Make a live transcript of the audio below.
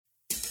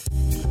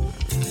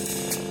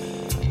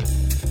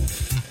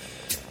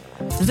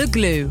The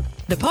Glue,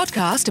 the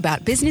podcast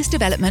about business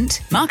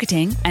development,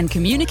 marketing, and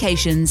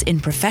communications in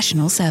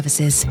professional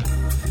services.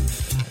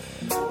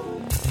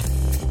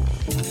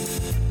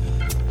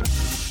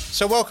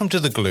 So welcome to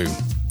The Glue.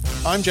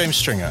 I'm James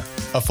Stringer,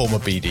 a former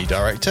BD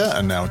director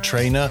and now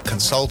trainer,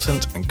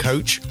 consultant and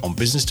coach on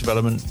business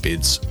development,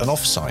 bids and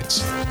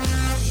offsites.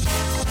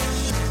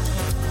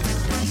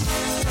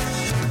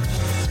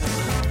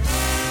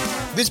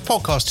 This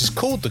podcast is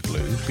called The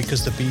Glue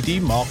because the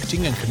BD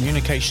marketing and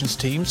communications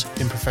teams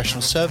in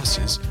professional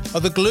services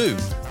are the glue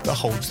that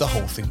holds the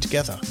whole thing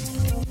together.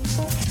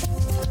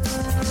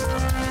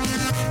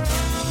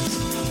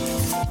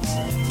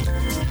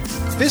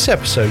 This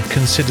episode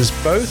considers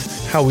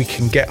both how we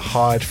can get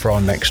hired for our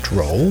next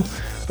role,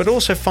 but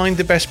also find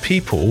the best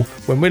people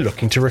when we're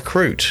looking to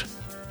recruit.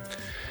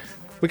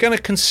 We're going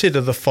to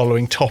consider the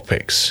following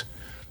topics: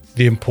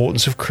 the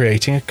importance of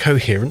creating a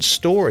coherent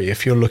story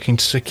if you're looking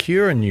to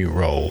secure a new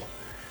role,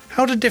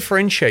 how to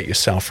differentiate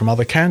yourself from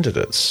other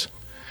candidates,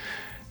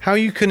 how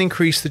you can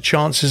increase the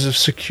chances of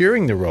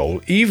securing the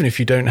role even if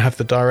you don't have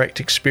the direct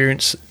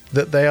experience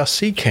that they are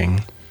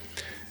seeking,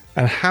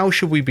 and how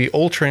should we be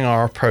altering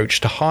our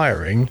approach to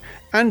hiring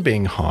and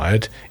being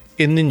hired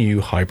in the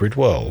new hybrid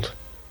world.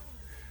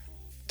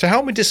 To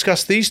help me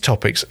discuss these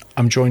topics,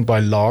 I'm joined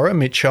by Lara,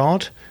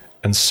 Mitchard,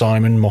 and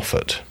Simon,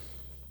 Moffat.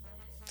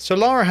 So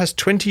Lara has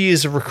 20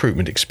 years of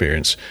recruitment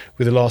experience,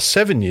 with the last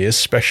 7 years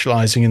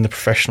specialising in the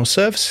professional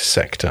services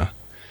sector.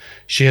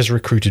 She has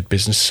recruited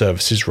business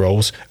services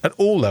roles at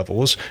all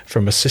levels,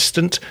 from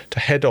assistant to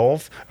head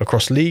of,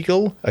 across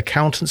legal,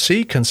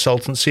 accountancy,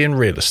 consultancy and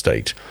real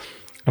estate.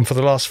 And for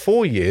the last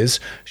 4 years,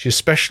 she has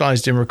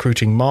specialised in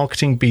recruiting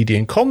marketing, BD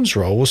and comms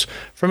roles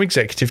from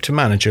executive to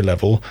manager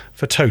level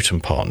for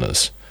Totum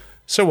Partners.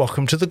 So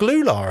welcome to The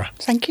Glue, Lara.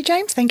 Thank you,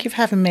 James. Thank you for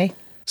having me.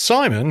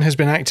 Simon has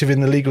been active in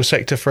the legal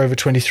sector for over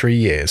 23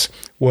 years,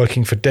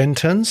 working for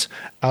Dentons,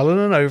 Allen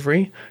 &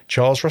 Overy,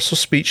 Charles Russell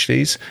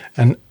Speechlys,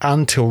 and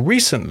until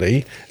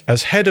recently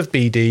as head of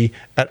BD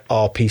at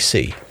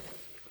RPC.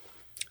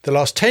 The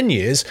last 10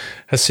 years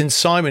has seen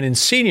Simon in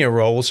senior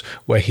roles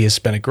where he has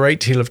spent a great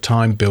deal of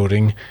time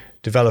building,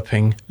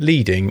 developing,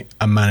 leading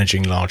and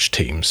managing large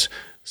teams.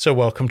 So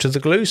welcome to The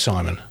Glue,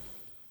 Simon.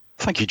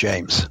 Thank you,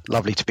 James.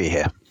 Lovely to be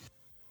here.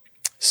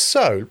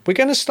 So we're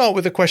going to start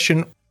with a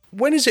question.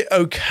 When is it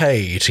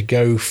okay to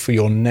go for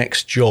your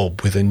next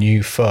job with a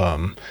new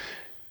firm?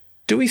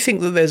 Do we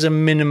think that there's a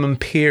minimum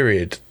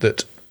period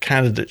that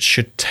candidates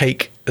should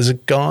take as a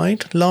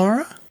guide,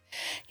 Lara?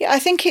 Yeah, I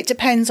think it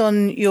depends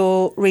on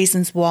your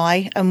reasons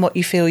why and what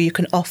you feel you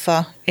can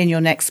offer in your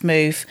next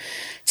move.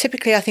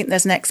 Typically, I think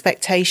there's an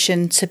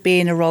expectation to be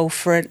in a role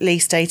for at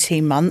least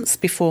 18 months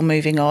before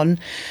moving on.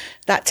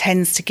 That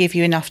tends to give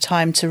you enough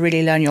time to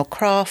really learn your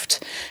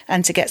craft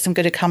and to get some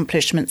good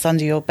accomplishments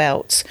under your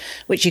belt,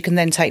 which you can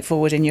then take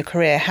forward in your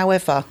career.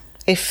 However,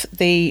 if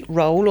the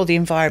role or the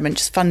environment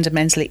just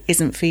fundamentally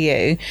isn't for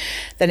you,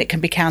 then it can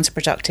be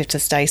counterproductive to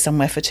stay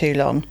somewhere for too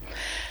long.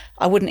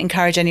 I wouldn't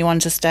encourage anyone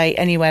to stay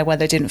anywhere where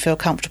they didn't feel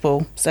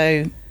comfortable.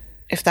 So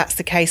if that's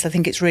the case, I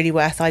think it's really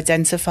worth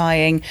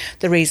identifying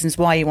the reasons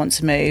why you want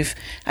to move.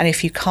 And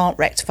if you can't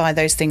rectify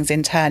those things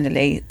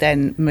internally,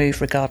 then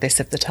move regardless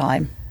of the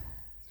time.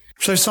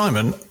 So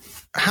Simon,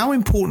 how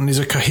important is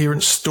a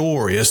coherent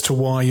story as to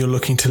why you're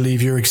looking to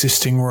leave your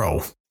existing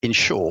role? In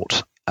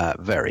short,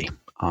 very.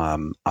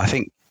 I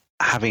think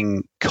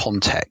having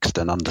context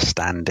and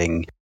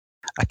understanding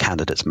a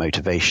candidate's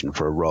motivation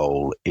for a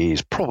role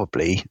is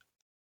probably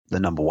the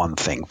number one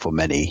thing for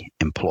many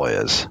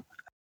employers.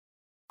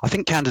 I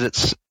think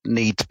candidates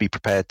need to be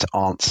prepared to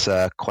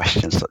answer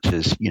questions such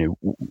as,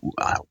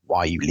 why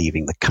are you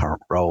leaving the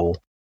current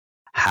role?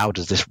 How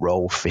does this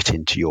role fit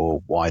into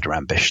your wider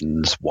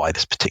ambitions? Why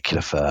this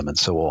particular firm, and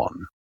so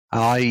on?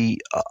 I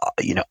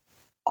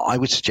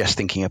would suggest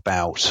thinking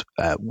about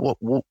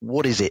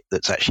what is it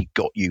that's actually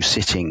got you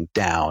sitting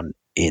down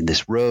in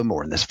this room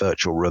or in this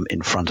virtual room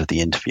in front of the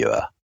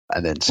interviewer,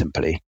 and then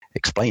simply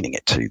explaining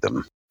it to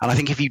them. And I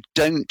think if you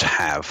don't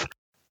have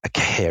a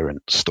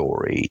coherent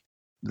story,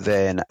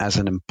 then as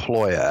an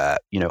employer,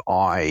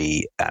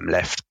 I am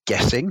left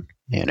guessing.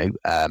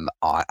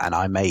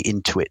 I may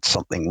intuit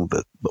something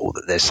that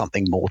there's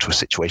something more to a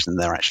situation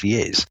than there actually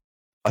is.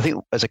 I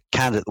think as a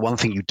candidate, the one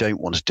thing you don't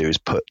want to do is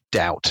put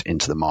doubt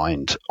into the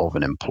mind of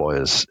an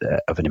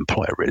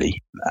employer,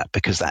 really,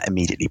 because that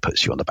immediately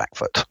puts you on the back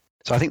foot.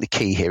 So I think the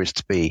key here is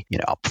to be,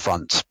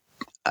 upfront,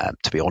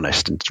 to be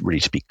honest, and really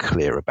to be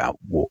clear about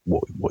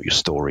what your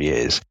story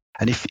is.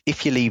 And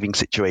if your leaving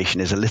situation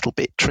is a little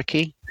bit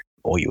tricky,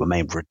 or you were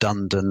made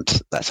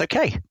redundant, that's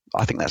okay.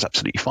 I think that's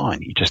absolutely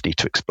fine. You just need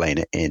to explain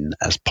it in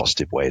as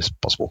positive way as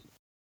possible.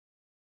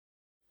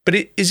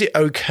 But is it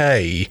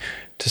okay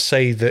to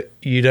say that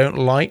you don't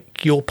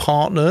like your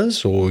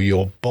partners or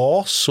your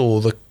boss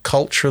or the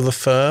culture of the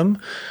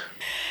firm?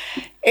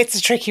 It's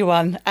a tricky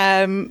one.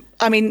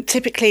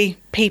 Typically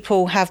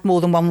people have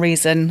more than one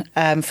reason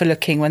for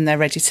looking when they're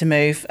ready to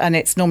move, and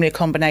it's normally a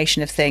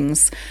combination of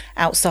things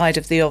outside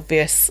of the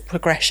obvious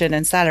progression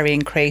and salary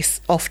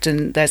increase.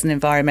 Often there's an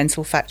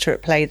environmental factor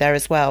at play there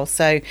as well.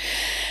 So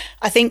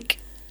I think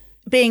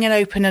being an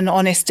open and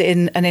honest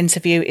in an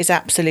interview is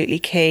absolutely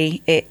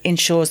key. It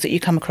ensures that you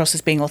come across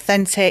as being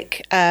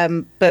authentic,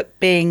 but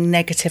being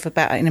negative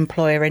about an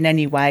employer in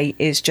any way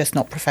is just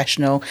not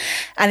professional.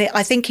 And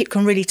I think it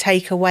can really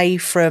take away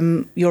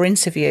from your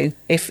interview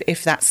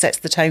if that sets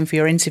the tone for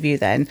your interview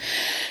then.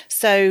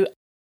 So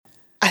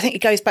I think it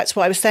goes back to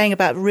what I was saying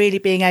about really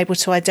being able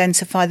to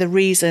identify the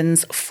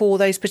reasons for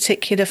those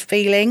particular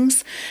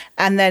feelings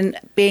and then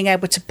being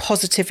able to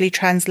positively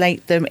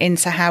translate them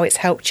into how it's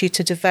helped you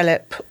to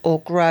develop or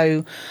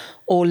grow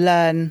or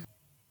learn.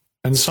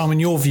 And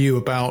Simon, your view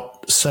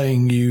about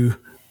saying you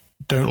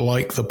don't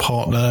like the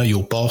partner,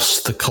 your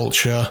boss, the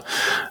culture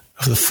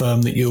of the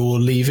firm that you're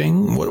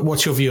leaving,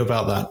 what's your view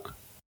about that?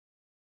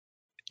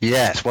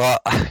 Yes, well,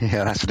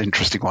 yeah, that's an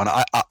interesting one.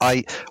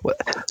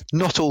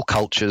 Not all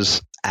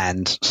cultures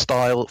and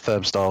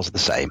firm styles are the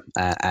same.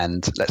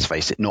 And let's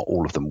face it, not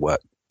all of them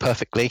work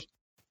perfectly.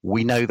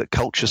 We know that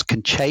cultures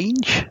can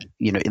change,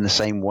 in the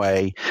same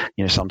way,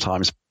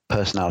 sometimes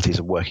personalities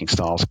and working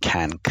styles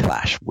can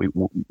clash. We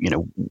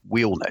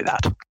all know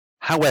that.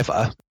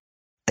 However,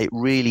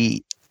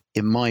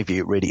 in my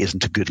view, it really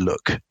isn't a good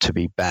look to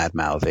be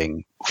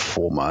bad-mouthing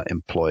former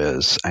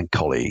employers and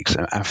colleagues.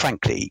 And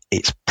frankly,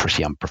 it's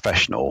pretty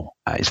unprofessional.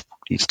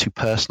 It's too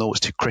personal, it's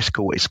too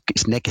critical,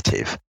 it's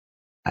negative.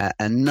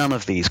 And none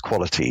of these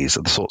qualities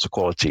are the sorts of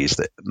qualities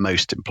that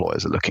most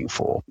employers are looking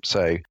for.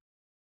 So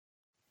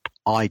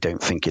I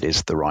don't think it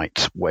is the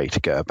right way to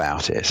go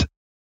about it.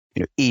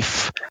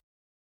 If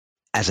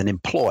as an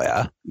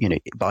employer,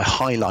 by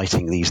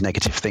highlighting these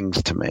negative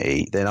things to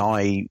me, then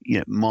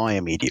my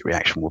immediate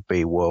reaction would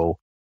be, well,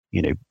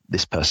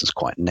 this person's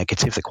quite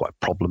negative. They're quite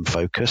problem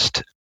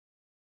focused.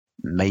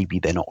 Maybe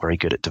they're not very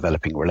good at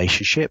developing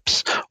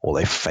relationships, or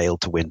they've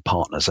failed to win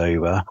partners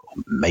over.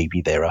 Or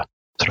maybe they're a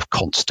sort of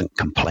constant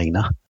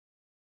complainer.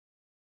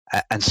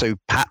 And so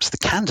perhaps the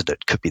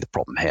candidate could be the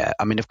problem here.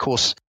 I mean, of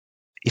course,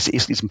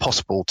 it's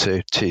impossible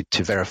to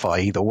verify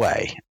either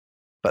way.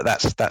 But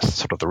that's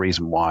sort of the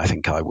reason why I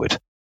think I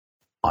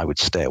would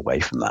stay away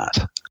from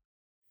that.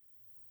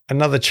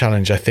 Another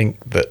challenge I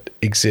think that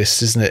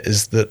exists, isn't it,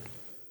 is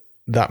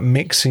that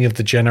mixing of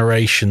the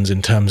generations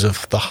in terms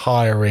of the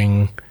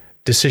hiring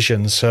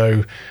decisions.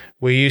 So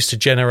we're used to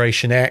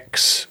Generation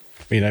X,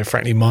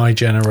 frankly, my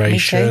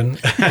generation,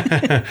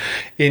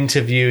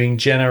 interviewing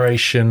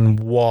Generation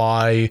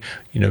Y,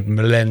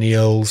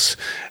 millennials.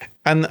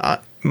 And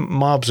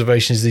my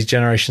observation is these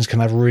generations can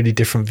have really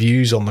different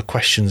views on the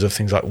questions of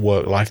things like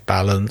work-life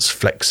balance,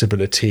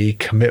 flexibility,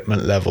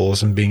 commitment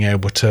levels, and being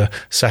able to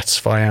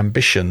satisfy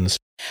ambitions.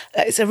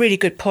 It's a really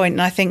good point,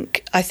 and I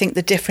think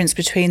the difference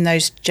between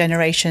those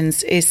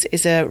generations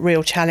is a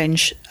real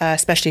challenge,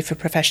 especially for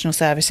professional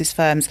services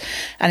firms,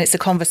 and it's a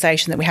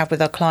conversation that we have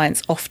with our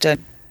clients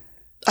often.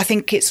 I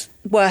think it's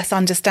worth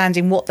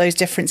understanding what those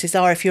differences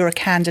are. If you're a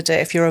candidate,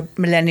 if you're a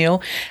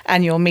millennial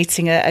and you're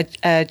meeting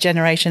a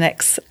Generation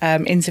X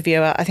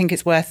interviewer, I think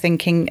it's worth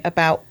thinking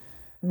about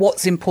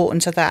what's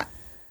important to that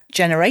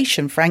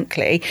generation,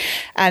 frankly.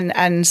 And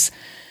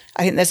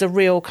I think there's a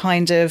real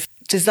kind of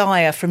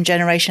desire from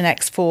Generation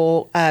X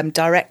for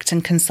direct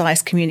and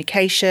concise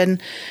communication.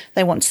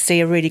 They want to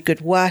see a really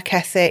good work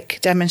ethic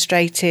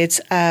demonstrated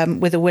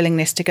with a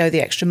willingness to go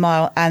the extra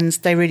mile, and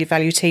they really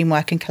value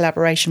teamwork and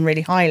collaboration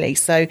really highly.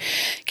 So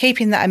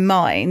keeping that in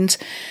mind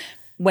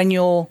when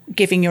you're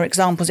giving your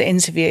examples at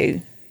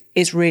interview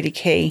is really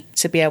key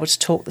to be able to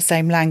talk the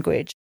same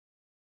language.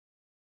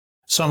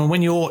 Simon,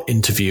 when you're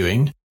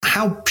interviewing,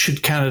 how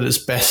should candidates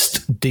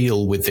best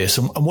deal with this?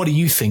 And what are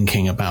you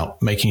thinking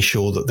about making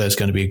sure that there's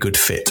going to be a good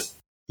fit?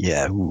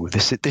 Yeah,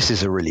 this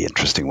is a really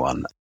interesting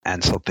one,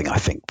 and something I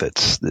think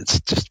that's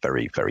just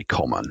very, very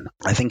common.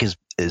 I think as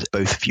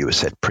both of you have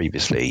said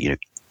previously,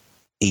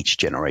 each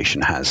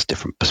generation has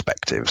different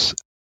perspectives.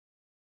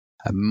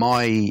 And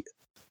my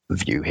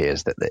view here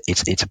is that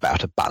it's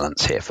about a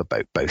balance here for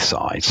both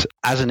sides.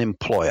 As an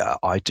employer,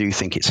 I do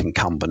think it's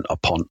incumbent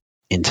upon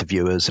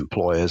interviewers,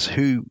 employers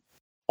who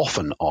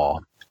often are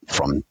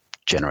from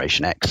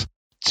Generation X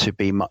to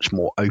be much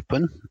more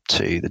open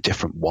to the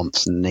different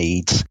wants and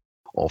needs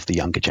of the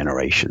younger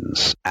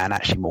generations and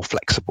actually more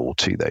flexible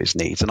to those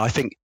needs. And I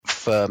think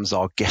firms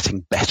are getting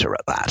better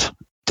at that.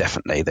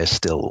 Definitely, there's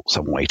still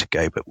some way to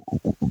go, but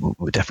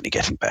we're definitely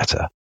getting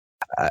better.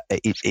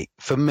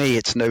 For me,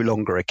 it's no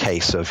longer a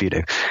case of,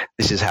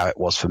 this is how it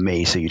was for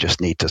me, so you just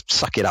need to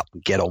suck it up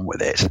and get on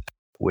with it,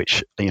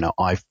 which,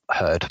 I've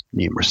heard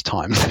numerous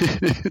times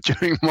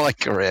during my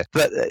career.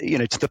 But,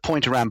 to the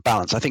point around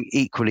balance, I think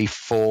equally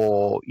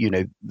for,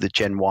 the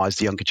Gen Ys,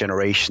 the younger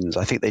generations,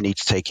 I think they need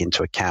to take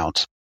into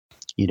account,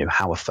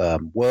 how a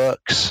firm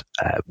works,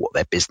 what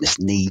their business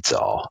needs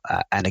are,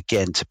 and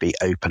again, to be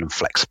open and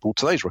flexible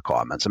to those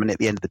requirements. I mean, at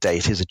the end of the day,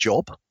 it is a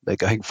job they're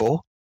going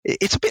for.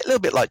 it's a little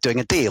bit like doing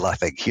a deal, I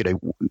think.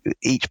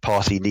 Each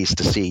party needs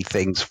to see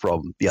things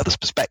from the other's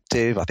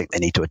perspective. I think they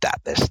need to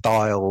adapt their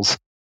styles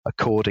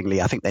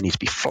accordingly. I think they need to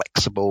be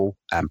flexible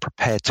and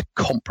prepared to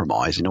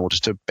compromise in order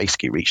to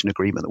basically reach an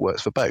agreement that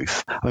works for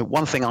both. I mean,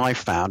 one thing I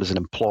found as an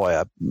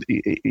employer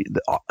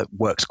that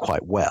works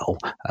quite well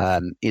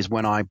is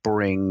when I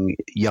bring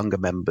younger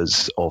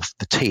members of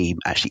the team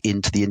actually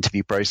into the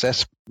interview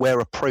process.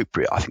 Where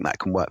appropriate, I think that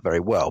can work very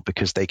well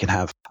because they can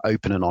have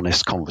open and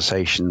honest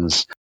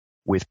conversations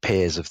with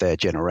peers of their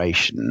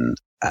generation,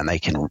 and they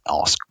can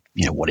ask,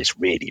 what it's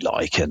really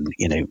like, and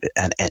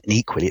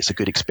equally, it's a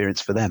good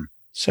experience for them.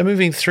 So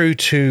moving through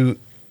to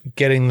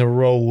getting the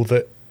role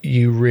that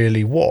you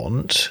really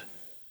want,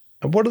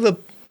 what are the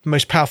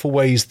most powerful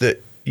ways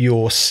that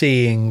you're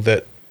seeing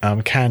that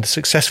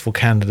successful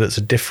candidates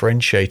are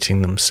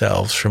differentiating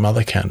themselves from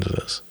other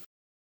candidates?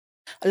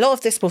 A lot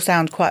of this will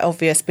sound quite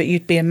obvious, but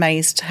you'd be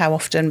amazed how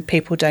often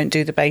people don't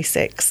do the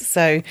basics.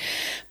 So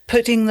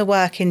putting the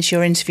work into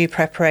your interview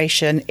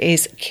preparation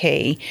is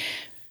key.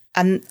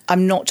 And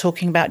I'm not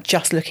talking about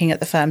just looking at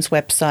the firm's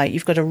website.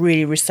 You've got to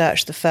really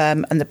research the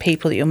firm and the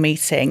people that you're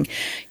meeting.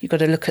 You've got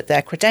to look at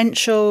their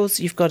credentials.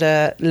 You've got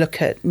to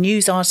look at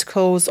news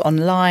articles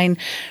online,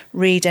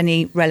 read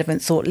any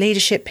relevant thought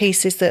leadership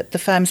pieces that the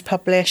firm's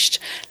published,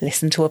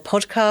 listen to a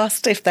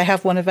podcast if they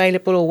have one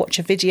available, or watch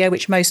a video,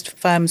 which most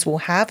firms will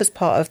have as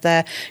part of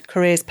their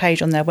careers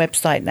page on their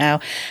website now.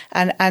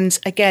 And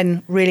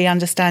again, really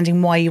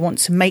understanding why you want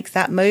to make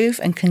that move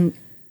and can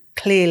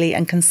clearly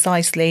and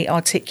concisely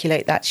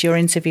articulate that to your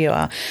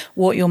interviewer,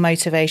 what your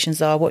motivations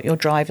are, what your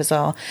drivers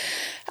are.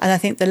 And I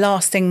think the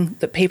last thing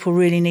that people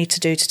really need to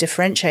do to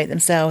differentiate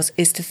themselves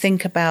is to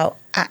think about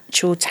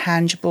actual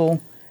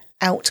tangible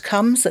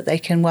outcomes that they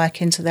can work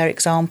into their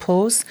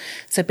examples.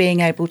 So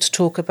being able to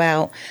talk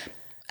about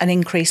an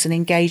increase in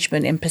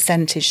engagement in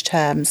percentage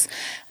terms,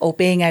 or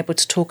being able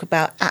to talk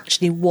about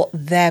actually what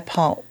their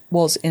part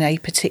was in a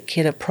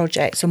particular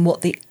project and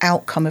what the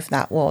outcome of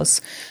that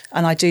was.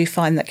 And I do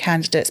find that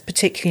candidates,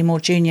 particularly more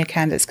junior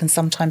candidates, can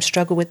sometimes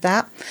struggle with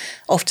that.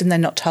 Often they're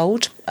not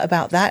told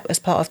about that as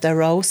part of their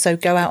role. So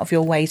go out of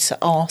your way to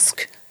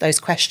ask those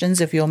questions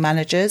of your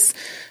managers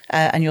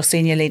and your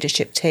senior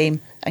leadership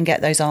team and get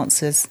those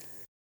answers.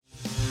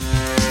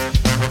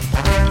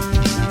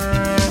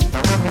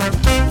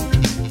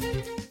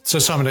 So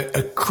Simon,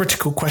 a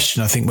critical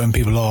question, I think, when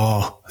people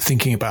are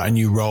thinking about a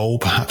new role,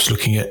 perhaps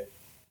looking at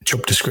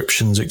job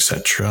descriptions,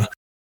 etc.,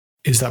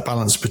 is that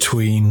balance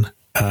between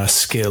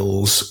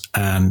skills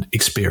and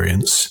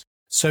experience.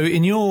 So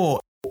in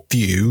your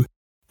view,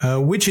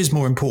 which is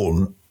more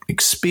important,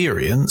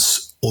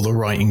 experience or the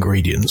right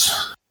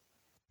ingredients?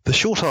 The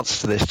short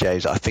answer to this,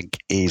 James, I think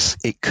is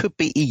it could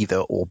be either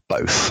or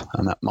both.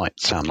 And that might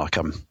sound like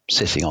I'm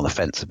sitting on the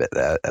fence a bit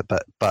there,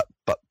 but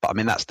I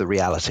mean, that's the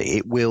reality.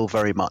 It will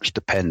very much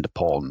depend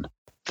upon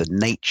the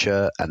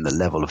nature and the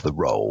level of the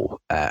role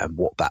and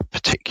what that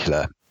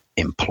particular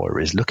employer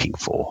is looking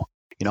for.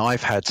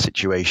 I've had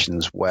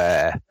situations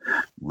where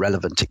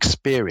relevant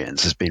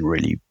experience has been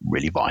really,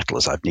 really vital,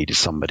 as I've needed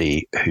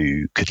somebody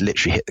who could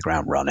literally hit the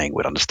ground running,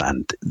 would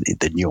understand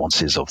the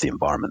nuances of the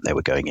environment they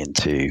were going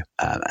into,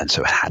 and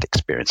so had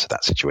experience of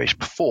that situation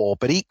before.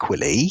 But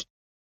equally,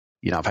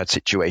 I've had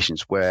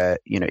situations where,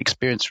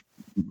 experience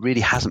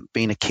really hasn't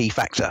been a key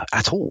factor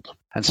at all.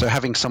 And so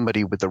having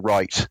somebody with the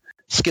right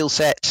skill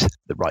set,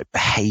 the right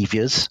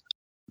behaviors,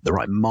 the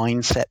right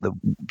mindset, the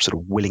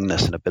sort of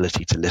willingness and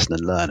ability to listen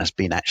and learn has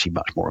been actually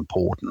much more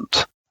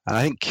important. And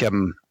I think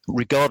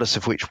regardless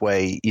of which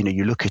way,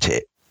 you look at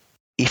it,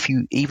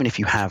 even if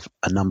you have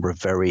a number of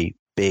very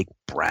big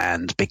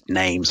brand, big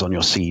names on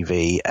your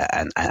CV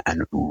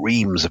and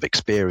reams of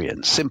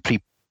experience,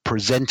 simply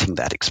presenting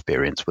that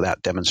experience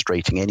without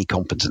demonstrating any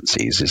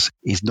competencies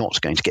is not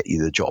going to get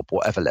you the job,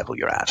 whatever level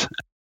you're at.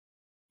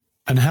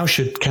 And how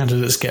should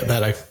candidates get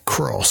that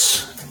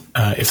across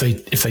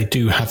if they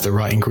do have the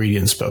right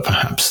ingredients, but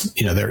perhaps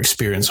their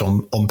experience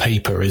on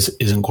paper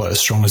isn't quite as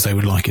strong as they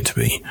would like it to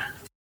be?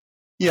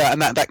 Yeah,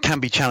 and that can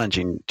be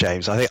challenging,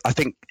 James. I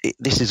think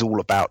this is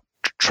all about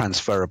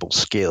transferable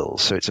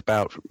skills. So it's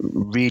about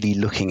really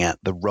looking at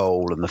the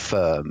role and the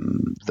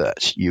firm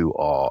that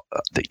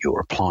you're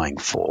applying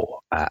for,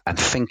 and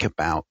think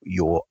about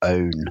your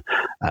own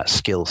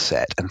skill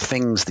set and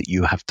things that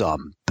you have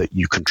done that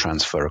you can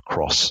transfer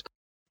across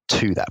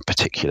to that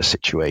particular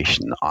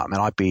situation. I mean,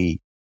 I'd be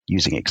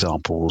using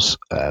examples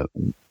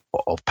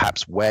of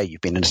perhaps where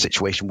you've been in a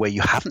situation where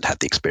you haven't had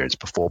the experience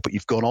before, but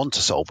you've gone on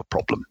to solve a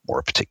problem or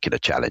a particular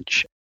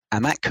challenge.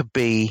 And that could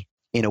be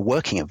in a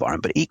working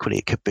environment, but equally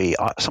it could be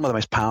some of the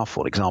most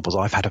powerful examples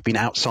I've had have been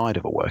outside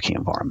of a working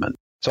environment.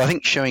 So I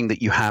think showing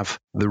that you have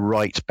the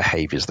right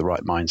behaviors, the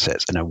right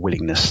mindsets, and a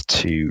willingness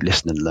to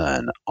listen and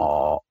learn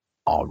are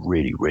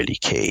really, really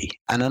key.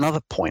 And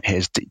another point here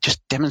is just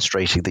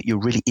demonstrating that you're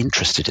really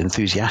interested and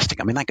enthusiastic.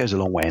 I mean, that goes a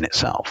long way in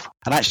itself.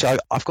 And actually,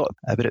 I've got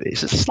a bit of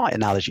it's a slight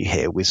analogy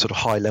here with sort of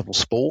high-level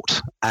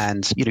sport.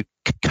 And,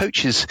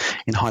 coaches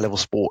in high-level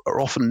sport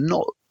are often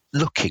not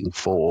looking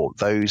for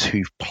those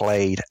who've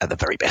played at the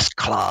very best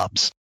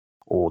clubs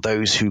or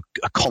those who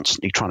are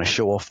constantly trying to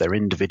show off their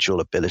individual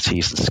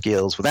abilities and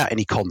skills without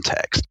any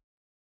context.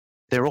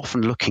 They're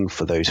often looking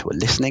for those who are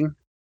listening,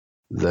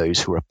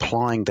 those who are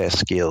applying their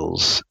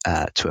skills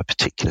to a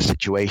particular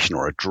situation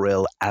or a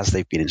drill as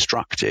they've been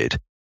instructed,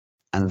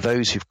 and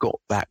those who've got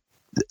that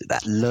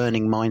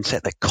learning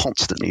mindset. They're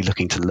constantly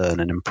looking to learn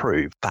and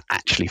improve. That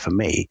actually, for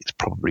me, is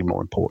probably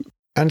more important.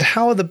 And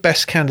how are the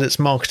best candidates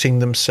marketing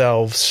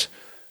themselves?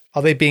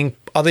 Are they being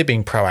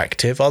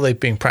proactive? Are they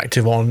being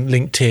proactive on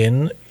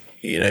LinkedIn?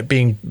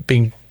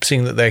 Being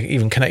seeing that they're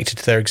even connected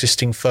to their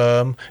existing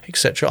firm,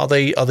 etc. Are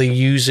they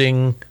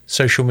using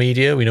social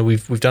media?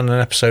 We've done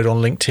an episode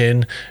on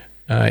LinkedIn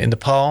in the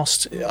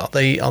past. Are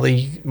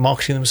they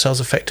marketing themselves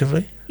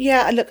effectively?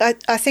 Yeah, look,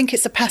 I think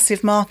it's a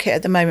passive market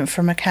at the moment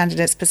from a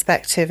candidate's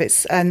perspective.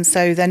 And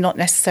so they're not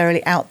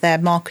necessarily out there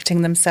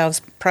marketing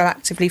themselves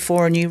proactively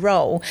for a new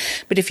role.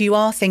 But if you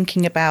are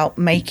thinking about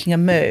making a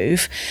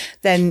move,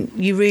 then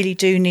you really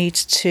do need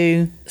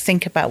to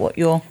think about what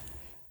your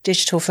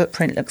digital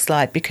footprint looks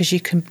like, because you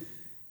can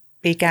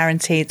be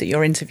guaranteed that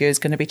your interviewer is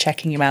going to be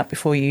checking you out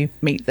before you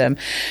meet them.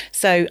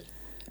 So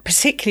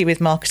particularly with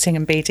marketing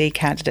and BD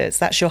candidates,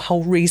 that's your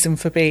whole reason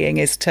for being,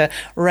 is to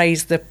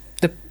raise the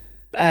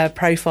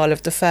profile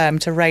of the firm,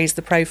 to raise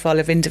the profile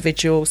of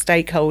individual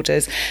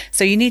stakeholders.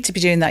 So you need to be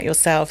doing that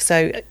yourself.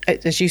 So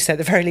as you said, at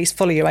the very least,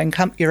 follow your own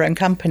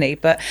company,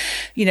 but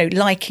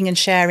liking and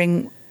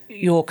sharing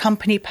your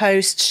company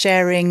posts,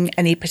 sharing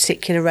any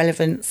particular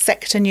relevant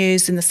sector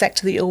news in the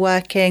sector that you're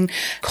working,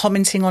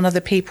 commenting on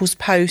other people's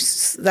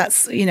posts.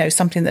 That's,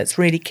 something that's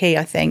really key,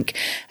 I think.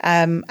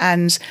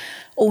 And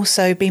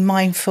also be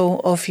mindful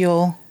of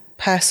your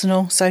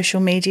personal social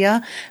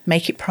media,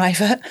 make it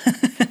private.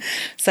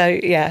 So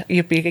yeah,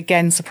 you'd be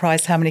again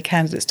surprised how many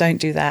candidates don't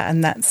do that.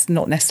 And that's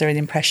not necessarily the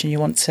impression you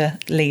want to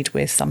lead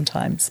with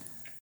sometimes.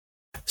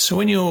 So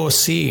when you're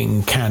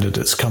seeing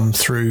candidates come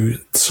through,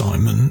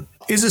 Simon,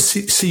 is a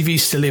CV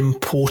still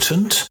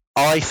important?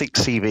 I think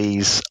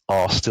CVs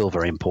are still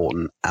very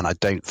important, and I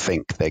don't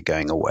think they're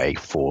going away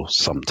for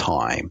some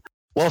time.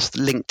 Whilst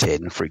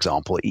LinkedIn, for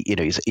example,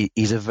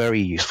 is a very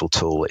useful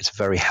tool, it's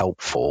very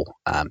helpful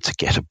to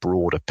get a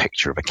broader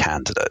picture of a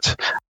candidate.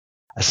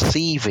 A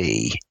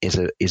CV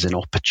is an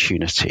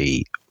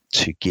opportunity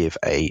to give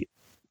a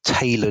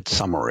tailored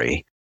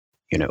summary,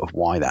 of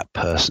why that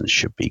person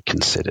should be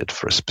considered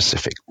for a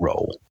specific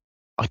role.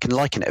 I can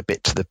liken it a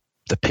bit to the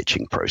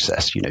pitching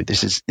process.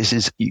 This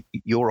is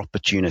your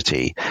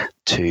opportunity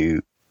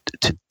to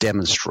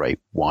demonstrate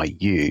why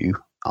you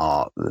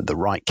are the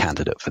right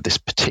candidate for this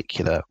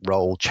particular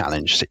role,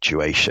 challenge,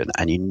 situation,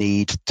 and you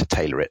need to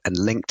tailor it. And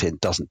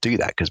LinkedIn doesn't do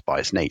that, because by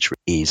its nature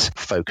it is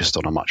focused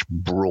on a much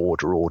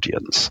broader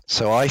audience.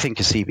 So I think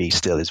a CV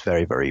still is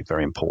very, very,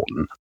 very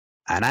important.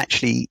 And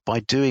actually, by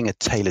doing a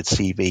tailored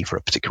CV for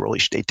a particular role,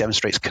 it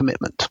demonstrates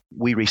commitment.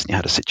 We recently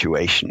had a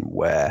situation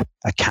where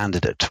a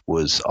candidate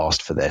was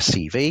asked for their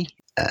CV.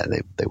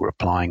 They were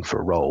applying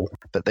for a role,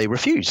 but they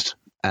refused.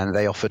 And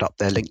they offered up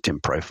their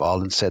LinkedIn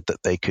profile and said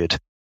that they could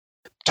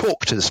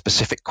talk to the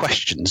specific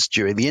questions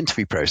during the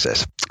interview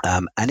process.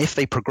 And if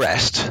they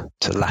progressed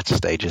to the latter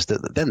stages,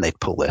 then they'd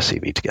pull their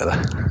CV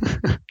together.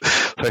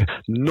 So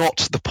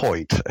not the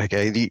point,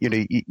 okay?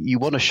 You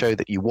want to show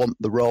that you want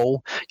the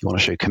role, you want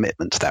to show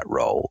commitment to that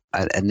role.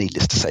 And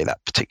needless to say,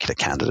 that particular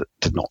candidate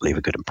did not leave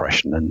a good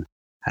impression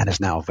and is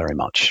now very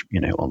much,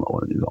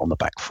 on the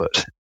back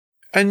foot.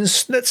 And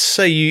let's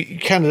say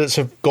candidates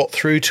have got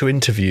through to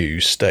interview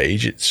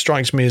stage. It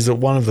strikes me as that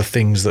one of the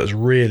things that has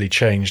really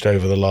changed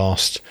over the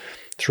last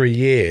 3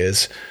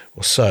 years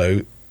or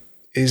so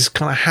is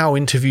kind of how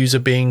interviews are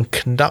being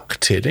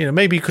conducted.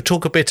 Maybe you could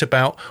talk a bit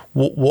about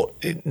what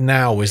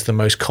now is the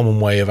most common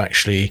way of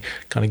actually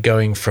kind of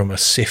going from a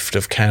sift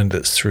of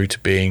candidates through to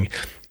being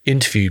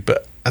interviewed.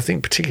 But I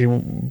think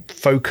particularly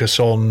focus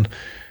on,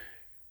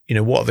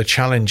 what are the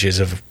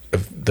challenges of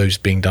those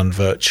being done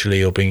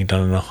virtually or being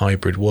done in a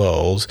hybrid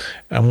world,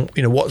 and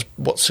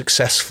what's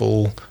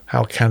successful,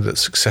 how candidates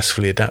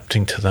successfully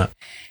adapting to that.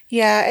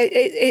 Yeah,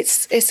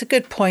 it's a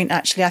good point,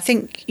 actually. I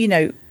think,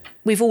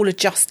 we've all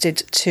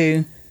adjusted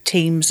to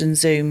Teams and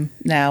Zoom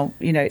now.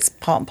 It's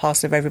part and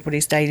parcel of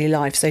everybody's daily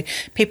life. So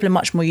people are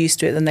much more used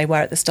to it than they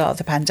were at the start of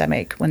the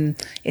pandemic, when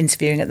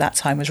interviewing at that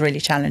time was really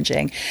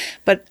challenging.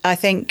 But I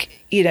think,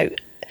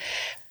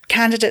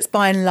 candidates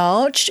by and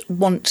large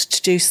want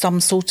to do some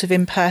sort of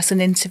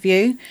in-person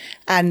interview,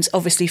 and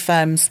obviously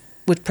firms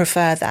would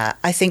prefer that.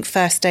 I think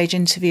first stage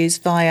interviews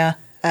via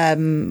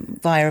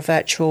a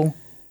virtual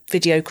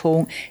video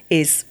call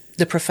is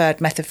the preferred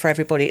method for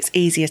everybody. It's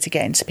easier to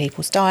get into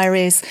people's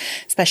diaries,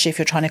 especially if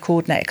you're trying to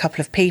coordinate a couple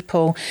of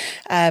people,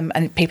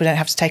 and people don't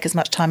have to take as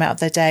much time out of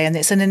their day. And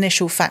it's an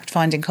initial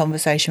fact-finding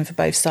conversation for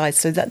both sides.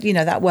 So that,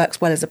 that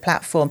works well as a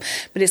platform,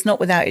 but it's not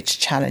without its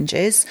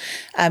challenges.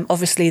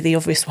 Obviously, the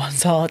obvious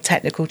ones are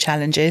technical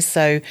challenges.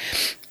 So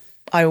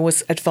I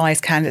always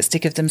advise candidates to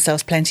give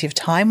themselves plenty of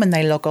time when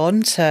they log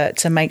on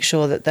to make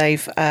sure that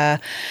they've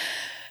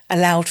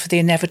allowed for the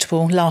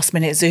inevitable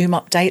last-minute Zoom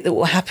update that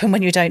will happen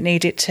when you don't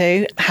need it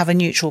to, have a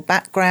neutral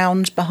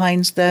background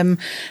behind them,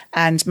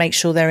 and make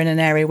sure they're in an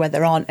area where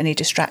there aren't any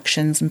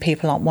distractions and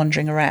people aren't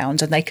wandering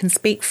around and they can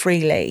speak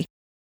freely.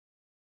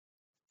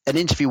 An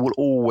interview will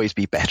always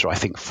be better, I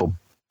think, for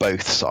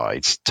both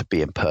sides to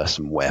be in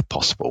person where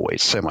possible.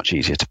 It's so much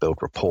easier to build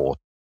rapport.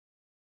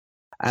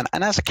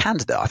 And as a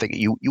candidate, I think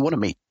you want to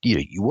meet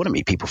you want to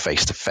meet people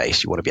face to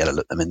face. You want to be able to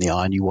look them in the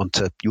eye, and you want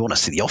to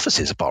see the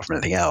offices apart from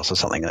anything else, or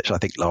something which I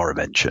think Lara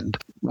mentioned.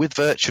 With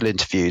virtual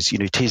interviews,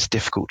 it is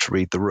difficult to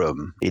read the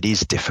room. It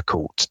is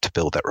difficult to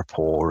build that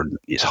rapport, and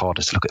it's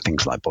harder to look at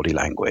things like body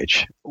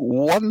language.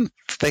 One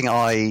thing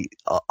I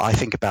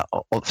think about,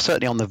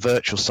 certainly on the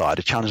virtual side,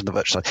 a challenge on the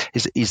virtual side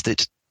is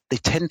that they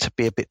tend to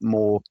be a bit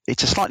more.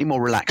 It's a slightly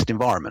more relaxed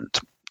environment,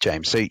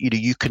 James. So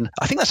you can.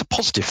 I think that's a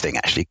positive thing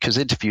actually, because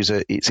interviews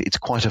it's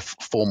quite a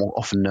formal,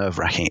 often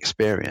nerve-wracking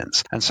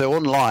experience. And so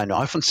online,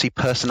 I often see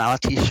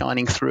personality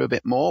shining through a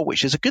bit more,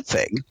 which is a good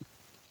thing.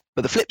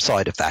 But the flip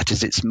side of that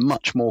is it's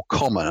much more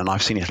common, and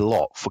I've seen it a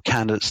lot, for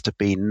candidates to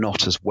be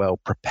not as well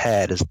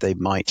prepared as they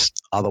might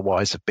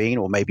otherwise have been,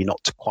 or maybe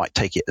not to quite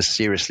take it as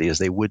seriously as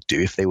they would do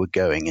if they were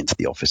going into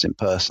the office in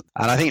person.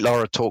 And I think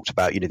Lara talked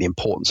about, the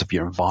importance of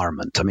your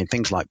environment. I mean,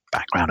 things like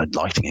background and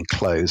lighting and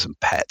clothes and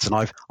pets. And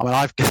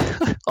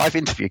I've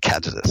interviewed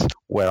candidates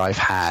where I've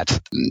had,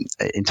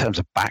 in terms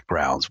of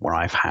backgrounds, where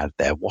I've had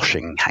their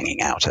washing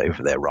hanging out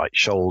over their right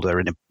shoulder.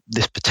 In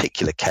this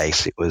particular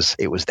case, it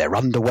was their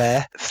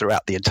underwear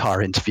throughout the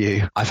entire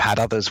interview. I've had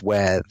others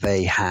where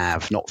they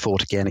have not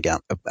thought again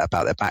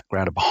about their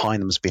background, and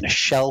behind them has been a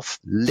shelf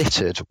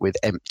littered with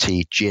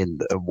empty gin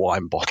and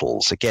wine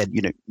bottles. Again,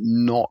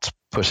 not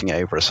putting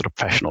over a sort of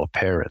professional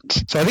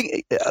appearance. So I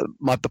think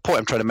the point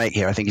I'm trying to make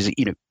here, I think, is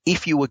that,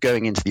 if you were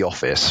going into the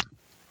office,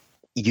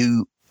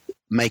 you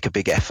make a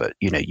big effort.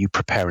 You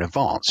prepare in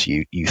advance.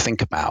 You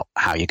think about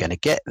how you're going to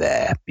get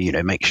there.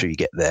 Make sure you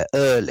get there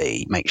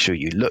early. Make sure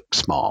you look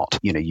smart.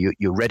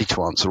 You're ready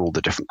to answer all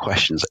the different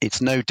questions.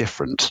 It's no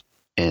different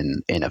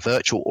in a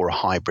virtual or a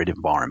hybrid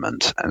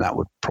environment, and that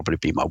would probably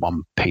be my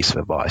one piece of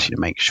advice.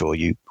 Make sure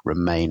you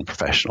remain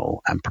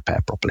professional and prepare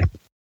properly.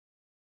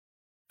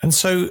 And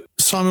so,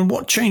 Simon,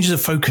 what changes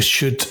of focus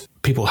should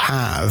people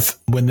have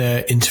when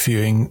they're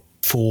interviewing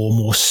for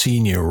more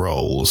senior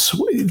roles?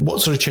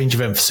 What sort of change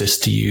of emphasis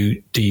do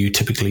you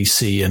typically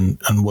see and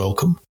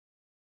welcome?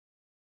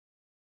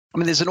 I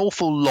mean, there's an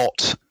awful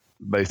lot,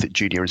 both at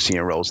junior and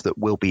senior roles, that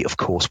will be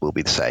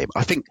the same.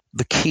 I think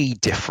the key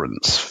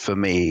difference for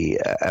me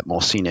at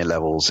more senior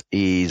levels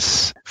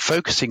is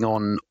focusing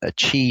on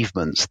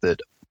achievements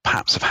that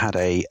perhaps have had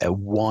a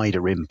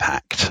wider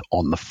impact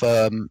on the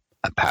firm,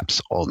 and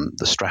perhaps on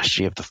the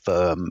strategy of the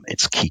firm,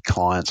 its key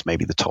clients,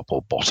 maybe the top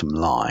or bottom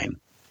line.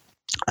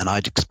 And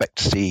I'd expect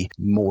to see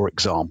more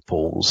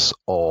examples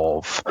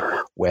of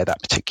where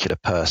that particular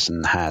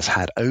person has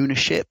had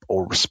ownership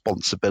or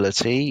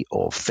responsibility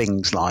of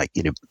things like,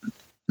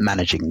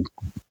 managing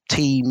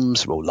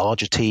teams or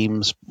larger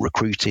teams,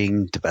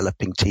 recruiting,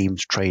 developing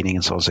teams, training,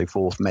 and so on and so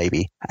forth,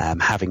 maybe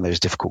having those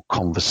difficult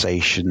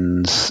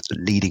conversations,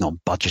 leading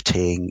on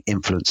budgeting,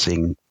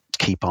 influencing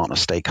key partner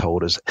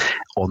stakeholders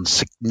on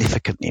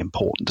significantly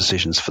important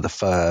decisions for the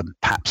firm,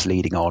 perhaps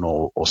leading on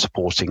or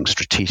supporting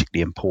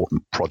strategically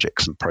important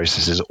projects and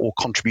processes, or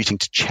contributing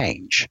to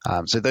change.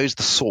 So those are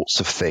the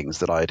sorts of things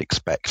that I'd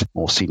expect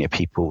more senior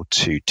people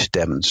to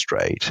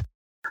demonstrate.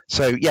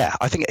 So, yeah,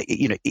 I think,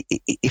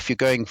 if you're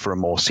going for a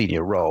more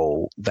senior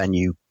role than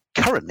you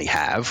currently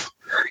have,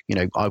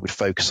 I would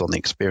focus on the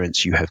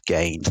experience you have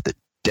gained that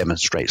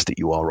demonstrates that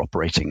you are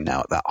operating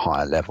now at that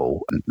higher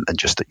level, and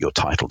just that your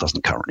title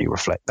doesn't currently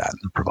reflect that,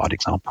 and provide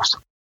examples.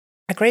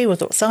 I agree with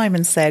what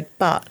Simon said,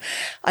 but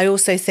I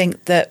also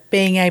think that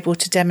being able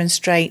to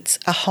demonstrate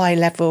a high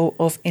level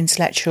of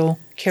intellectual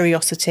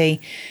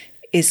curiosity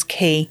is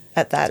key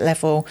at that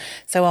level.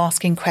 So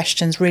asking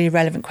questions, really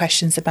relevant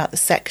questions about the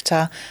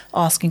sector,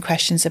 asking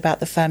questions about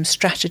the firm's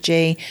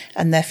strategy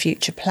and their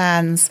future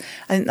plans.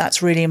 I think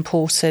that's really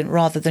important,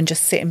 rather than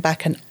just sitting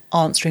back and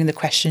answering the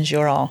questions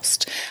you're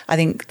asked. I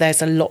think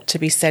there's a lot to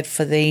be said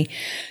for the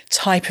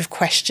type of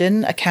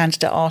question a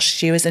candidate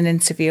asks you as an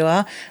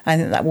interviewer. I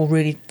think that will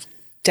really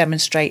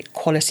demonstrate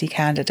quality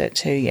candidate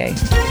to you.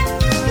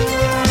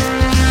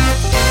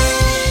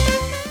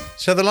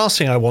 So the last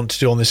thing I want to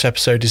do on this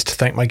episode is to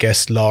thank my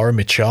guests Lara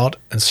Mitchard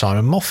and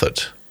Simon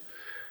Moffat.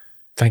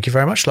 Thank you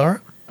very much,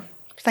 Lara.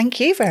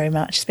 Thank you very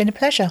much. It's been a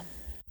pleasure.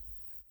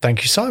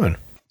 Thank you, Simon.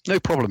 No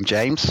problem,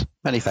 James.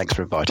 Many thanks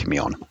for inviting me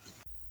on.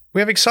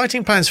 We have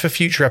exciting plans for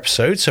future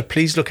episodes, so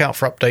please look out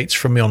for updates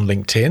from me on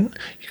LinkedIn.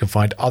 You can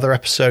find other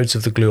episodes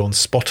of The Glue on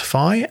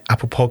Spotify,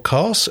 Apple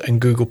Podcasts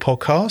and Google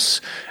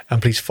Podcasts.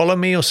 And please follow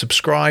me or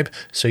subscribe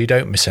so you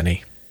don't miss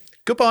any.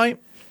 Goodbye.